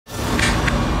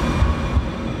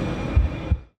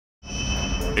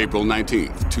April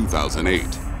 19, 2008.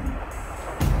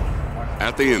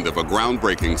 At the end of a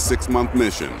groundbreaking 6-month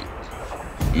mission,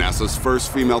 NASA's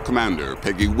first female commander,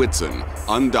 Peggy Whitson,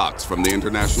 undocks from the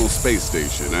International Space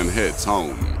Station and heads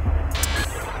home.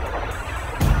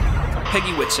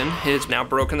 Peggy Whitson has now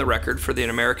broken the record for the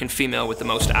American female with the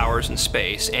most hours in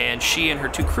space, and she and her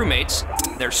 2 crewmates,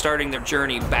 they're starting their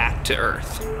journey back to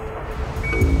Earth.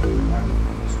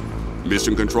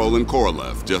 Mission Control in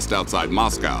Korolev, just outside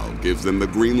Moscow, gives them the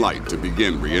green light to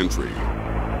begin re-entry.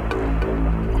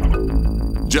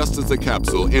 Just as the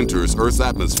capsule enters Earth's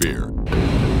atmosphere,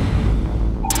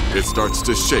 it starts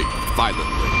to shake violently.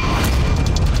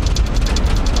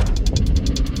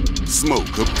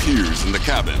 Smoke appears in the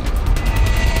cabin.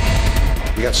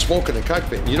 You got smoke in the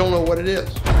cockpit. You don't know what it is.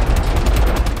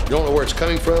 You don't know where it's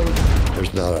coming from.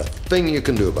 There's not a thing you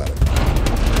can do about it.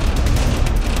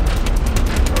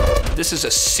 This is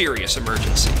a serious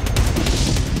emergency.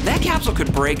 That capsule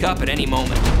could break up at any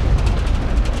moment.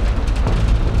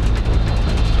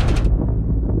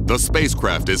 The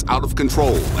spacecraft is out of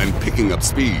control and picking up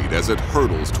speed as it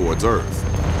hurtles towards Earth.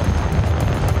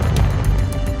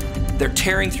 They're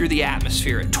tearing through the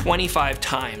atmosphere at 25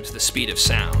 times the speed of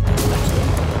sound.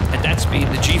 At that speed,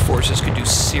 the G-forces could do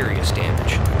serious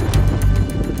damage.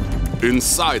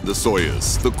 Inside the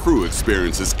Soyuz, the crew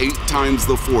experiences 8 times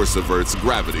the force of Earth's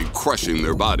gravity crushing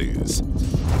their bodies.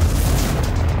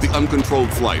 The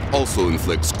uncontrolled flight also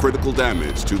inflicts critical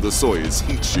damage to the Soyuz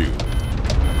heat shield.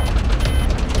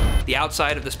 The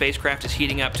outside of the spacecraft is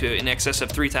heating up to in excess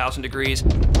of 3,000 degrees.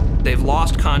 They've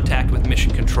lost contact with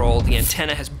mission control. The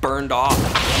antenna has burned off.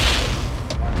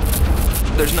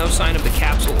 There's no sign of the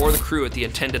capsule or the crew at the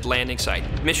intended landing site.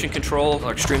 Mission control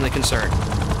are extremely concerned.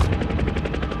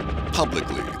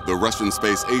 Publicly, the Russian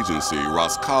space agency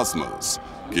Roscosmos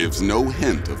gives no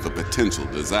hint of the potential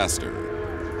disaster.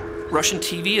 Russian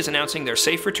TV is announcing their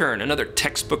safe return, another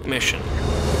textbook mission.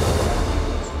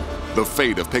 The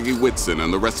fate of Peggy Whitson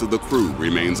and the rest of the crew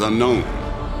remains unknown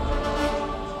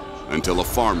until a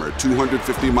farmer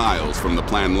 250 miles from the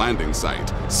planned landing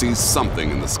site sees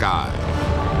something in the sky.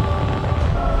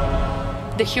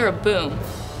 They hear a boom,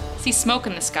 see smoke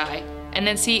in the sky, and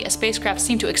then see a spacecraft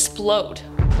seem to explode.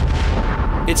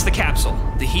 It's the capsule.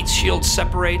 The heat shield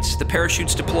separates, the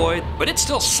parachute's deployed, but it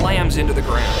still slams into the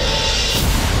ground.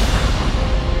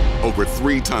 Over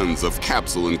 3 tons of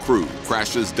capsule and crew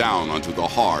crashes down onto the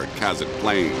hard Kazakh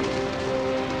plain.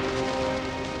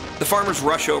 The farmers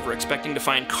rush over, expecting to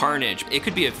find carnage. It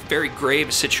could be a very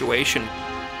grave situation.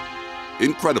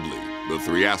 Incredibly, the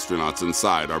 3 astronauts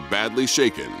inside are badly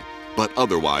shaken, but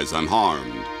otherwise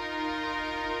unharmed.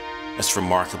 It's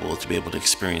remarkable to be able to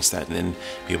experience that and then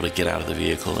be able to get out of the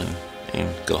vehicle and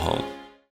go home.